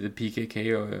the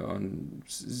PKK on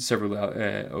several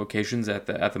occasions at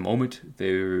the moment.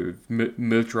 They've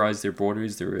militarized their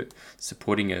borders. They're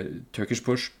supporting a Turkish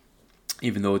push,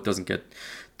 even though it doesn't get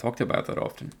talked about that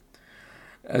often.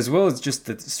 As well as just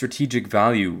the strategic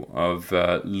value of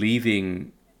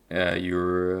leaving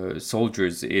your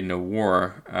soldiers in a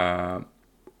war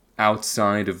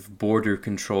outside of border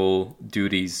control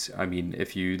duties. I mean,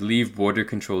 if you leave border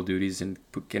control duties and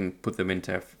can put them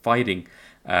into fighting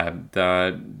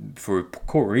for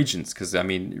core regions, because I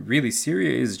mean, really,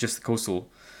 Syria is just a coastal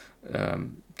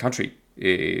country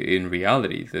in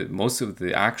reality. Most of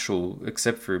the actual,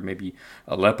 except for maybe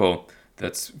Aleppo,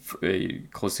 that's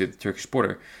close to the Turkish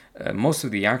border, most of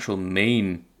the actual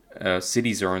main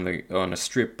cities are on a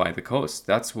strip by the coast.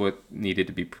 That's what needed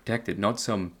to be protected, not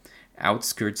some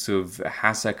outskirts of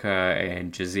Hasaka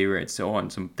and Jazeera and so on,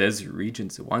 some desert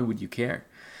regions. Why would you care?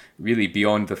 Really,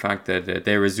 beyond the fact that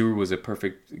Deir ez-Zor was a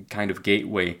perfect kind of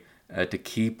gateway to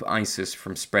keep ISIS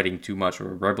from spreading too much,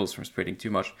 or rebels from spreading too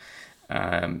much.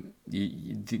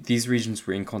 These regions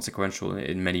were inconsequential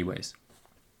in many ways.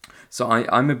 So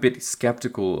I'm a bit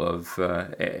skeptical of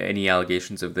any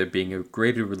allegations of there being a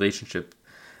greater relationship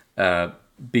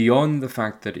beyond the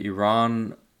fact that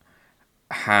Iran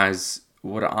has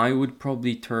what I would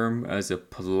probably term as a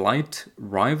polite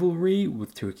rivalry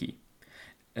with Turkey.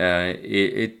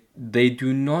 They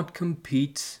do not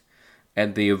compete,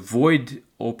 and they avoid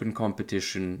open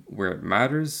competition where it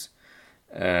matters.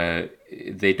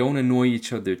 They don't annoy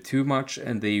each other too much,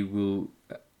 and they will,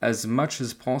 as much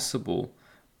as possible,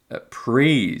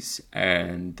 praise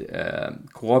and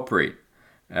cooperate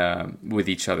with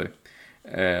each other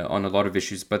on a lot of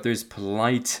issues. But there's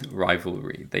polite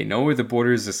rivalry. They know where the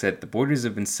borders are set. The borders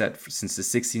have been set since the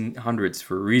 1600s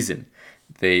for a reason.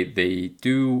 They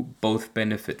do both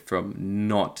benefit from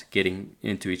not getting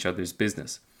into each other's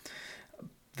business.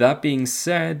 That being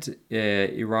said,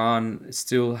 Iran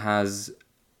still has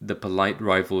the polite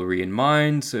rivalry in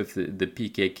mind. So if the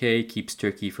PKK keeps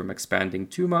Turkey from expanding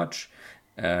too much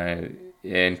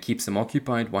and keeps them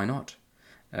occupied, why not?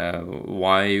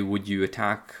 Why would you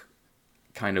attack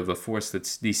kind of a force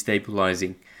that's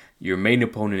destabilizing your main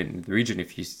opponent in the region,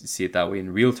 if you see it that way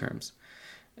in real terms?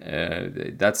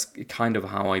 That's kind of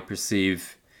how I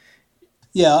perceive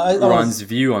Iran's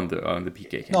view on the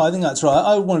PKK. No, I think that's right.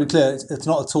 I want to be clear. It's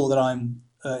not at all that I'm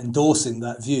endorsing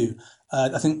that view.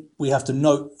 I think we have to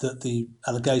note that the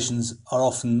allegations are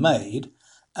often made,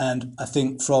 and I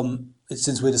think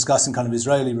since we're discussing kind of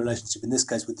Israeli relationship in this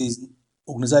case with these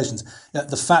organizations,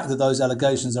 the fact that those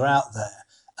allegations are out there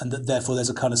and that therefore there's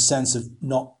a kind of sense of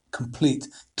not complete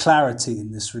clarity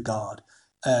in this regard,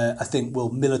 I think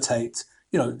will militate,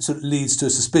 sort of leads to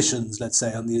suspicions, let's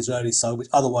say, on the Israeli side, which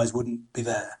otherwise wouldn't be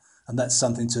there. And that's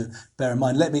something to bear in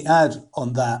mind. Let me add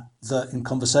on that in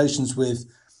conversations with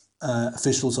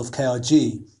officials of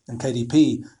KRG and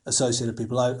KDP associated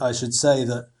people, I should say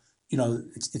that,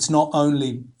 it's not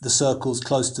only the circles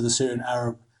close to the Syrian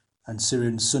Arab and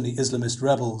Syrian Sunni Islamist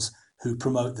rebels who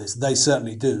promote this. They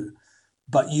certainly do.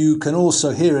 But you can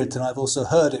also hear it, and I've also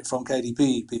heard it from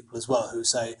KDP people as well, who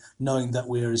say, knowing that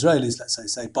we're Israelis, let's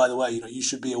say, by the way, you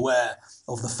should be aware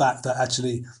of the fact that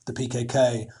actually the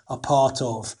PKK are part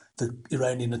of the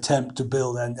Iranian attempt to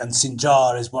build, and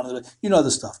Sinjar is one of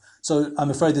the stuff. So I'm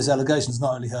afraid this allegation is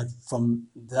not only heard from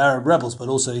the Arab rebels, but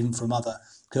also even from other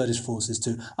Kurdish forces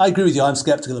too. I agree with you. I'm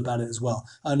skeptical about it as well.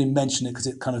 I only mention it because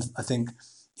it kind of, I think,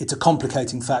 it's a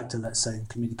complicating factor, let's say, in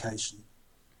communication.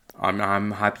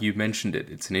 I'm happy you mentioned it.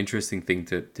 It's an interesting thing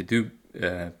to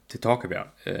talk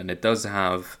about, and it does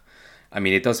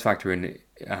factor in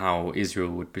how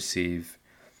Israel would perceive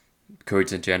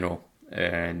Kurds in general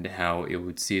and how it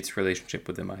would see its relationship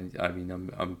with them.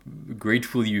 I'm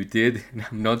grateful you did.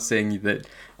 I'm not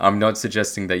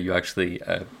suggesting that you actually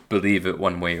believe it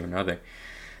one way or another.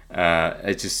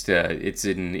 It's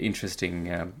an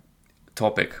interesting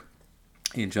topic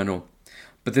in general.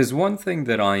 But there's one thing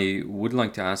that I would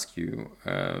like to ask you.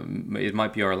 It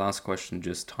might be our last question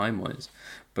just time-wise.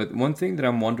 But one thing that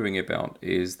I'm wondering about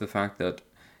is the fact that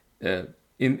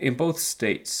in both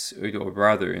states, or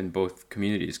rather in both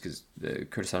communities, because the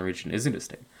Kurdistan region isn't a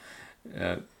state,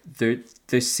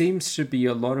 there seems to be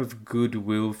a lot of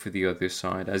goodwill for the other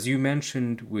side. As you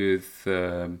mentioned with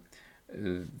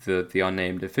the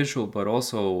unnamed official, but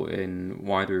also in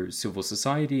wider civil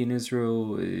society in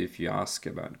Israel. If you ask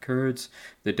about Kurds,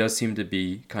 there does seem to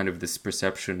be kind of this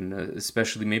perception,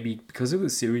 especially maybe because of the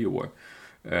Syria war.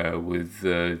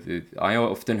 I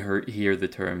often hear the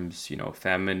terms,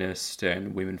 feminist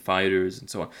and women fighters and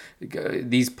so on.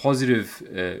 These positive,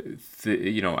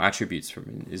 attributes from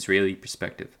an Israeli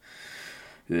perspective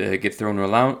get thrown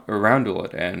around a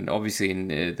lot. And obviously in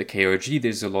the KRG,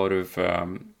 there's a lot of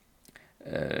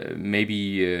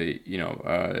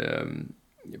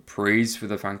praise for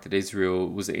the fact that Israel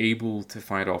was able to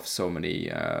fight off so many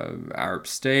Arab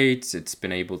states. It's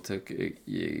been able to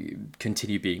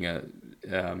continue being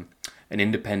an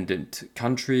independent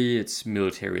country. It's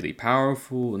militarily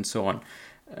powerful and so on.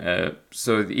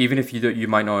 So even if you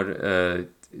might not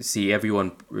see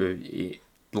everyone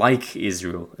like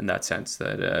Israel in that sense,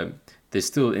 that there's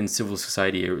still in civil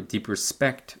society a deep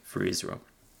respect for Israel.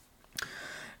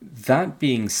 That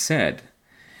being said,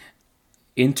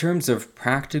 in terms of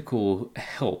practical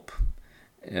help,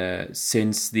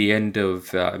 since the end of,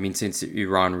 since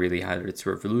Iran really had its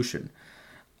revolution,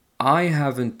 I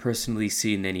haven't personally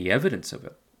seen any evidence of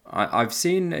it. I've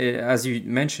seen, as you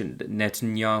mentioned,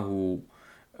 Netanyahu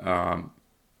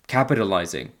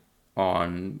capitalizing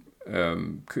on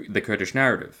the Kurdish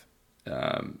narrative,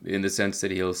 in the sense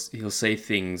that he'll say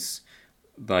things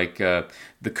like,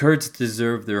 the Kurds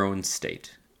deserve their own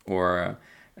state, or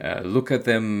look at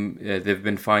them, they've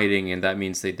been fighting and that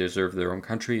means they deserve their own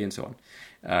country, and so on.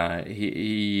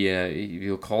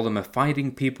 He'll call them a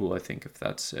fighting people, I think, if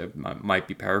that's, might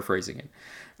be paraphrasing it.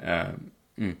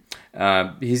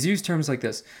 He's used terms like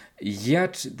this,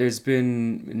 yet there's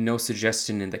been no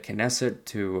suggestion in the Knesset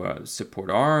to support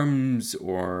arms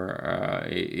or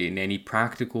in any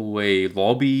practical way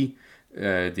lobby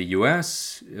the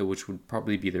US, which would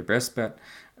probably be their best bet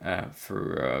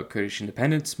for Kurdish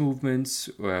independence movements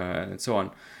and so on.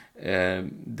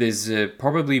 There's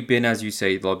probably been, as you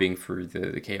say, lobbying for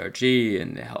the KRG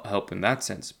and help in that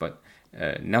sense, but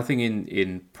nothing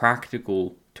in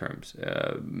practical terms.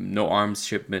 No arms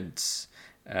shipments,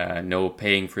 no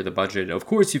paying for the budget. Of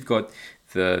course, you've got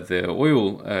the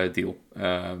oil deal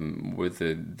with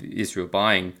the Israel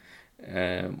buying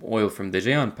oil from the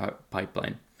Jehan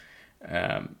pipeline.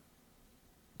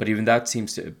 But even that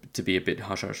seems to be a bit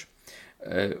hush-hush.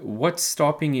 What's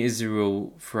stopping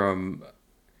Israel from,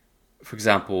 for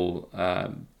example,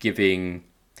 giving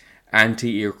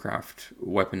anti-aircraft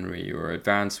weaponry or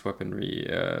advanced weaponry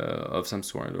of some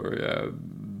sort, or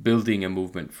building a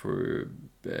movement for,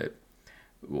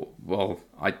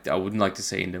 I wouldn't like to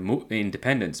say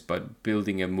independence, but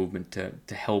building a movement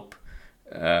to help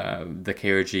the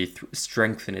KRG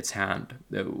strengthen its hand?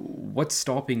 What's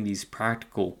stopping these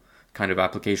practical kind of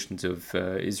applications of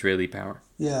Israeli power?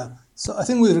 Yeah, so I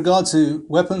think with regard to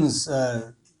weapons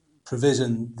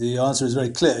provision, the answer is very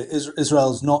clear.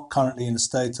 Israel's not currently in a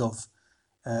state of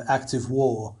active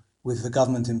war with the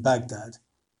government in Baghdad.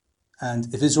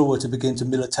 And if Israel were to begin to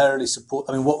militarily support,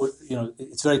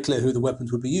 it's very clear who the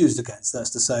weapons would be used against. That's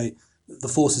to say, the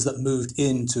forces that moved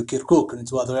into Kirkuk and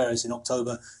into other areas in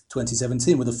October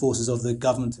 2017 were the forces of the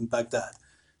government in Baghdad.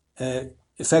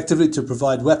 Effectively, to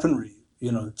provide weaponry,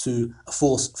 to a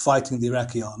force fighting the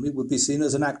Iraqi army would be seen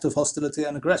as an act of hostility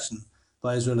and aggression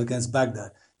by Israel against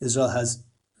Baghdad. Israel has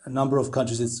a number of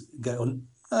countries,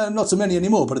 not so many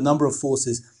anymore, but a number of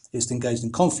forces it's engaged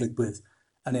in conflict with,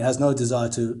 and it has no desire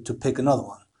to pick another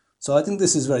one. So I think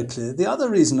this is very clear. The other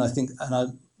reason I think, and I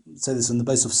say this on the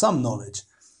basis of some knowledge,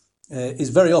 is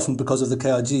very often because of the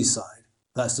KRG side.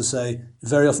 That's to say,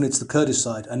 very often it's the Kurdish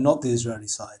side and not the Israeli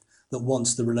side that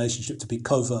wants the relationship to be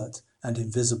covert and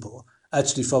invisible.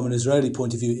 Actually, from an Israeli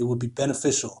point of view, it would be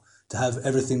beneficial to have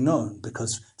everything known,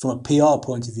 because from a PR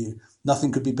point of view,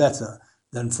 nothing could be better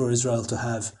than for Israel to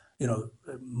have,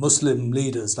 Muslim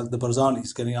leaders like the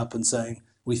Barzanis getting up and saying,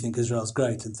 we think Israel's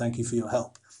great and thank you for your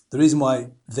help. The reason why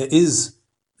there is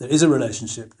a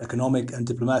relationship, economic and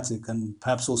diplomatic, and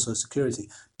perhaps also security,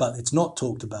 but it's not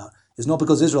talked about. It's not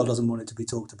because Israel doesn't want it to be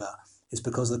talked about. It's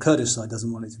because the Kurdish side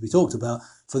doesn't want it to be talked about,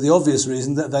 for the obvious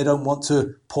reason that they don't want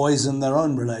to poison their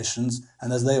own relations.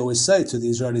 And as they always say to the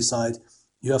Israeli side,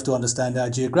 you have to understand our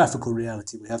geographical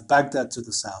reality. We have Baghdad to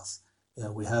the south,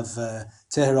 we have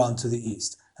Tehran to the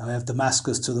east, and we have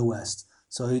Damascus to the west.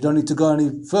 So you don't need to go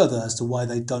any further as to why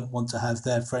they don't want to have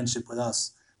their friendship with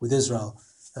us, with Israel,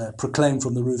 proclaimed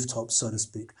from the rooftops, so to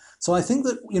speak. So I think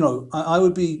that, I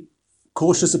would be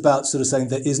cautious about sort of saying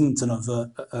there isn't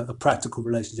a practical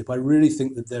relationship. I really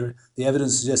think that the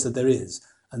evidence suggests that there is,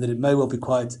 and that it may well be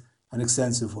quite an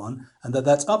extensive one, and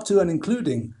that's up to and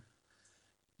including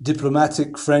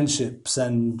diplomatic friendships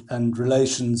and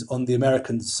relations on the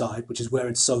American side, which is where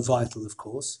it's so vital, of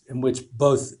course, in which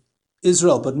both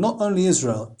Israel, but not only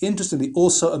Israel, interestingly,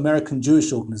 also American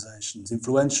Jewish organizations,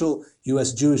 influential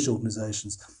US Jewish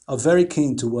organizations, are very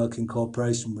keen to work in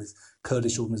cooperation with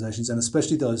Kurdish organizations, and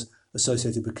especially those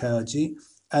associated with KRG,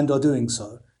 and are doing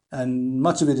so. And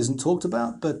much of it isn't talked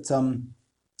about, but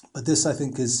this, I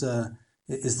think, is the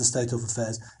state of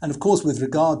affairs. And of course, with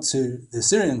regard to the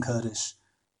Syrian Kurdish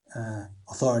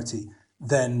authority,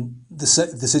 then the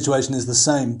situation is the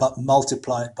same, but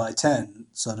multiplied by 10,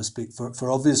 so to speak,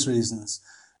 for obvious reasons,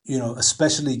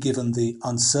 especially given the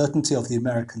uncertainty of the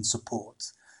American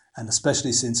support, and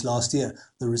especially since last year,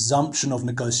 the resumption of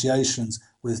negotiations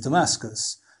with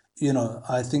Damascus.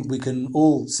 I think we can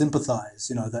all sympathize,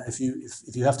 that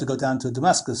if you have to go down to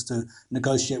Damascus to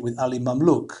negotiate with Ali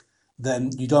Mamlouk,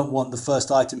 then you don't want the first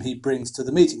item he brings to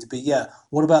the meeting to be,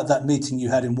 what about that meeting you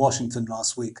had in Washington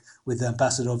last week with the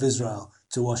ambassador of Israel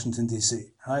to Washington,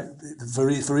 D.C., right? For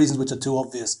reasons which are too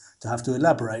obvious to have to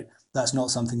elaborate, that's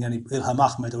not something Ilham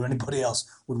Ahmed or anybody else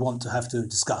would want to have to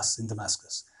discuss in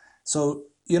Damascus. So,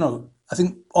 I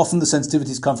think often the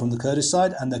sensitivities come from the Kurdish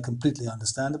side, and they're completely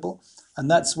understandable. And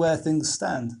that's where things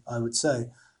stand, I would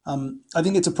say. I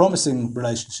think it's a promising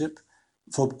relationship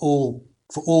for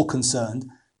all concerned,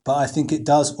 but I think it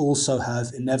does also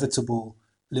have inevitable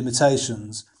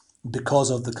limitations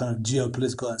because of the kind of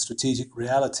geopolitical and strategic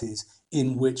realities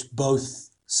in which both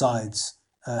sides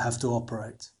have to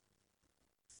operate.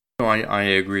 No, I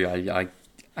agree. I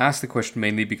asked the question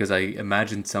mainly because I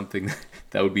imagined something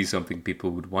that would be something people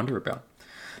would wonder about.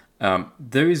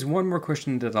 There is one more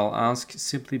question that I'll ask,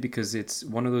 simply because it's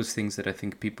one of those things that I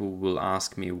think people will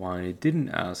ask me why I didn't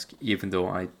ask, even though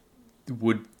I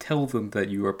would tell them that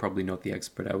you are probably not the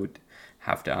expert I would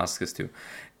have to ask this to.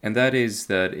 And that is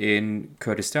that in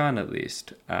Kurdistan, at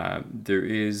least, there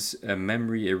is a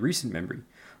recent memory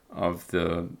of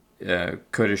the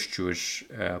Kurdish Jewish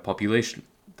population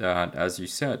that, as you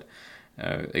said,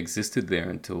 existed there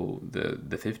until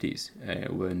the 50s,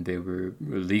 when they were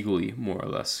legally more or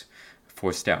less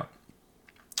forced out.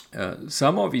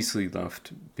 Some obviously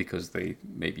left because they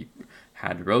maybe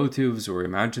had relatives or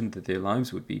imagined that their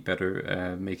lives would be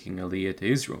better making Aliyah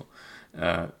to Israel.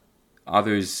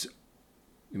 Others,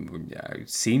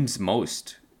 seems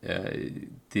most,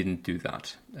 didn't do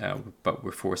that, but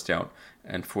were forced out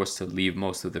and forced to leave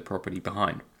most of their property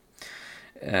behind.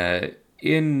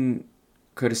 In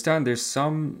Kurdistan, there's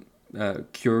some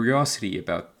curiosity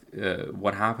about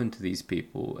what happened to these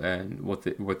people and what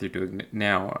they're doing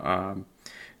now.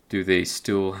 Do they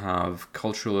still have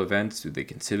cultural events? Do they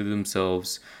consider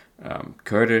themselves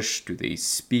Kurdish? Do they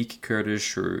speak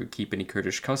Kurdish or keep any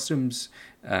Kurdish customs?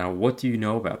 What do you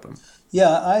know about them?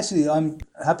 Yeah, I'm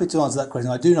happy to answer that question.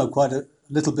 I do know quite a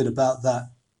little bit about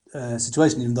that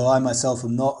situation, even though I myself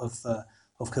am not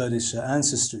of Kurdish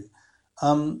ancestry.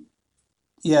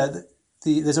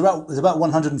 There's about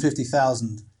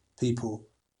 150,000 people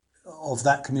of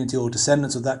that community or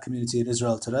descendants of that community in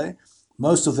Israel today.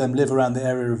 Most of them live around the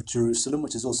area of Jerusalem,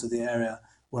 which is also the area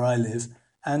where I live.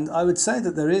 And I would say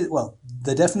that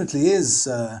there definitely is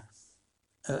a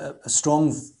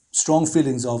strong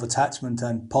feelings of attachment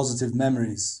and positive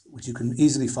memories, which you can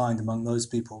easily find among those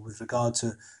people with regard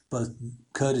to both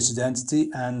Kurdish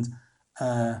identity and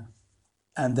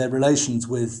their relations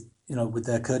with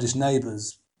their Kurdish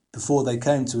neighbors before they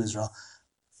came to Israel.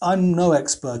 I'm no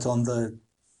expert on the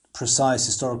precise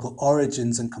historical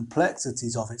origins and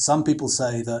complexities of it. Some people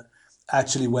say that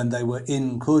actually when they were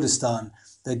in Kurdistan,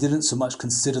 they didn't so much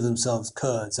consider themselves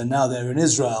Kurds, and now they're in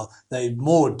Israel, they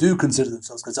more do consider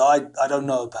themselves Kurds. I don't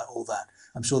know about all that.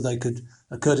 I'm sure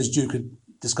a Kurdish Jew could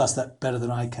discuss that better than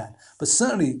I can. But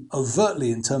certainly overtly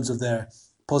in terms of their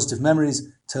positive memories,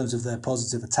 in terms of their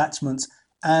positive attachments,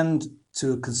 and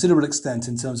to a considerable extent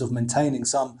in terms of maintaining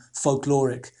some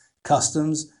folkloric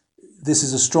customs, this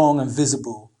is a strong and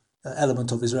visible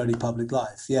element of Israeli public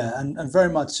life. Yeah, and very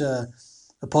much a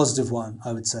positive one,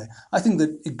 I would say. I think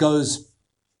that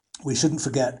we shouldn't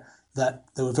forget that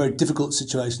there were very difficult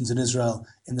situations in Israel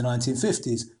in the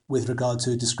 1950s with regard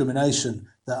to discrimination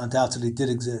that undoubtedly did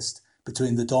exist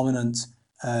between the dominant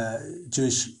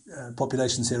Jewish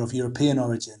populations here of European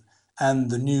origin and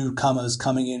the newcomers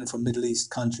coming in from Middle East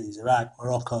countries, Iraq,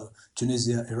 Morocco,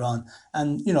 Tunisia, Iran.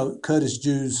 And, Kurdish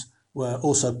Jews were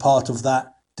also part of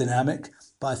that dynamic.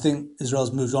 But I think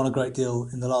Israel's moved on a great deal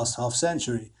in the last half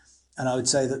century. And I would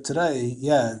say that today,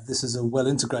 this is a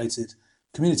well-integrated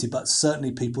community, but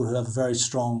certainly people who have a very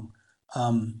strong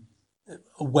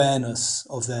awareness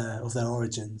of their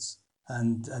origins.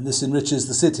 And this enriches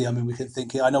the city. I mean, we can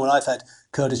think here, I know when I've had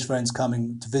Kurdish friends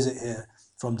coming to visit here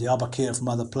from Diyarbakir, from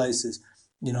other places,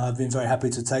 I've been very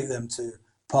happy to take them to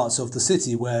parts of the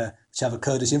city which have a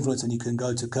Kurdish influence, and you can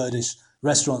go to Kurdish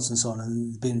restaurants and so on.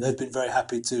 And they've been very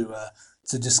happy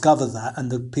to discover that. And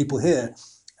the people here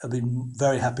have been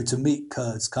very happy to meet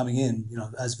Kurds coming in,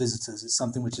 as visitors. It's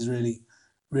something which is really,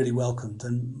 really welcomed.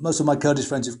 And most of my Kurdish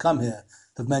friends who've come here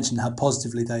have mentioned how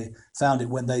positively they found it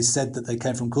when they said that they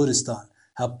came from Kurdistan,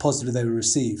 how positively they were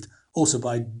received, also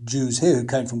by Jews here who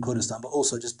came from Kurdistan, but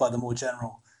also just by the more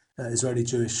general Israeli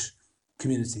Jewish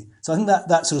community. So I think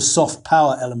that sort of soft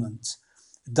power element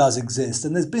does exist.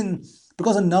 And there's been,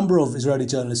 because a number of Israeli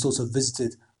journalists also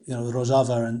visited,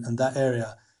 Rojava and that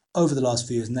area over the last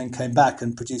few years and then came back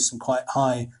and produced some quite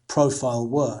high profile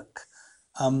work.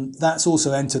 That's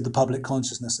also entered the public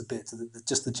consciousness a bit,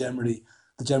 just the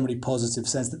generally positive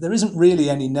sense that there isn't really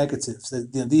any negatives.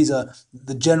 These are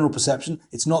the general perception.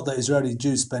 It's not that Israeli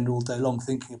Jews spend all day long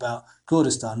thinking about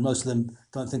Kurdistan. Most of them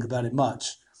don't think about it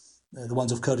much. The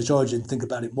ones of Kurdish origin think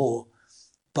about it more.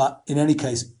 But in any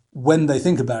case, when they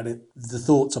think about it, the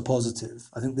thoughts are positive.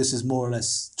 I think this is more or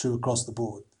less true across the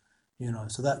board.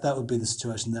 So that would be the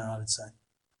situation there, I would say.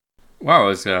 Wow, I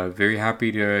was very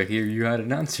happy to hear you had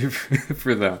an answer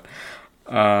for that.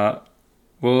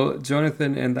 Well,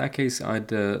 Jonathan, in that case,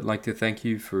 I'd like to thank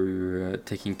you for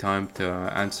taking time to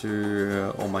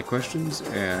answer all my questions,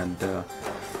 and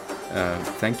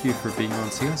thank you for being on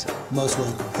CSL. Most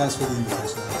welcome. Thanks for the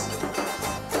invitation.